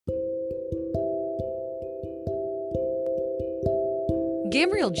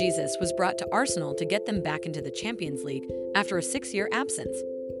Gabriel Jesus was brought to Arsenal to get them back into the Champions League after a 6-year absence.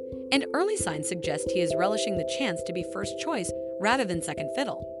 And early signs suggest he is relishing the chance to be first choice rather than second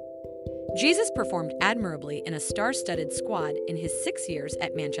fiddle. Jesus performed admirably in a star-studded squad in his 6 years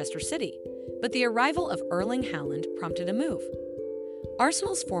at Manchester City, but the arrival of Erling Haaland prompted a move.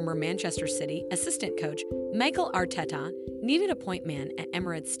 Arsenal's former Manchester City assistant coach Mikel Arteta needed a point man at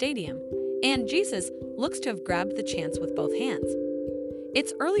Emirates Stadium, and Jesus looks to have grabbed the chance with both hands.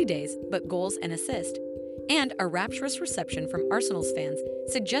 It's early days, but goals and assists, and a rapturous reception from Arsenal's fans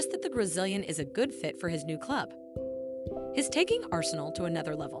suggest that the Brazilian is a good fit for his new club. He's taking Arsenal to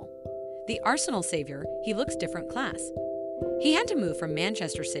another level. The Arsenal savior, he looks different class. He had to move from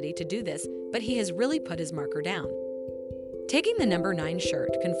Manchester City to do this, but he has really put his marker down. Taking the number 9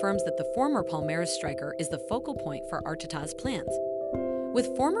 shirt confirms that the former Palmeiras striker is the focal point for Arteta's plans.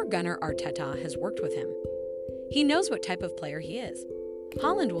 With former gunner Arteta has worked with him. He knows what type of player he is.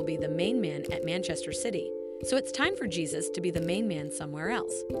 Haaland will be the main man at Manchester City, so it's time for Jesus to be the main man somewhere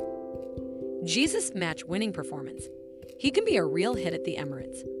else. Jesus' match-winning performance. He can be a real hit at the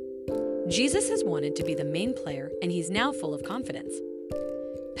Emirates. Jesus has wanted to be the main player, and he's now full of confidence.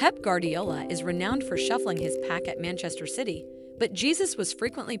 Pep Guardiola is renowned for shuffling his pack at Manchester City, but Jesus was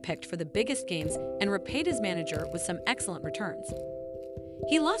frequently picked for the biggest games and repaid his manager with some excellent returns.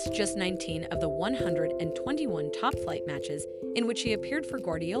 He lost just 19 of the 121 top-flight matches in which he appeared for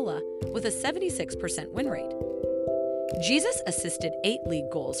Guardiola, with a 76% win rate. Jesus assisted 8 league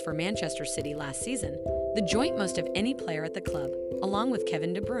goals for Manchester City last season, the joint most of any player at the club, along with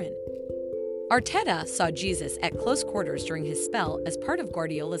Kevin De Bruyne. Arteta saw Jesus at close quarters during his spell as part of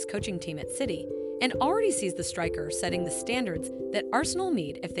Guardiola's coaching team at City, and already sees the striker setting the standards that Arsenal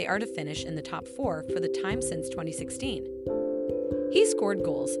need if they are to finish in the top 4 for the time since 2016. He scored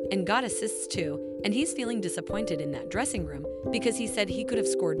goals and got assists too, and he's feeling disappointed in that dressing room because he said he could have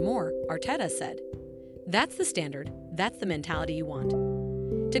scored more, Arteta said. That's the standard, that's the mentality you want.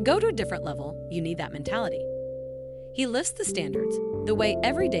 To go to a different level, you need that mentality. He lifts the standards, the way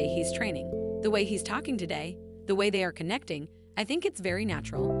every day he's training, the way he's talking today, the way they are connecting. I think it's very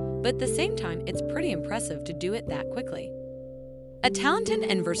natural, but at the same time, it's pretty impressive to do it that quickly. A talented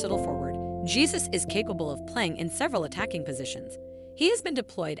and versatile forward, Jesus is capable of playing in several attacking positions. He has been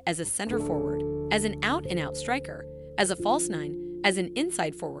deployed as a center forward, as an out-and-out striker, as a false 9, as an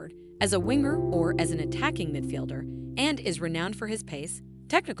inside forward, as a winger, or as an attacking midfielder, and is renowned for his pace,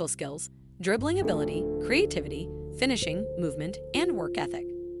 technical skills, dribbling ability, creativity, finishing, movement, and work ethic.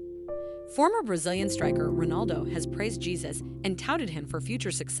 Former Brazilian striker Ronaldo has praised Jesus and touted him for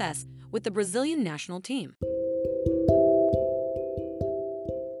future success with the Brazilian national team.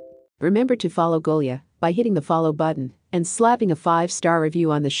 Remember to follow Golia by hitting the follow button and slapping a 5-star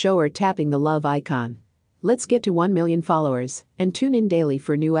review on the show or tapping the love icon. Let's get to 1 million followers and tune in daily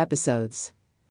for new episodes.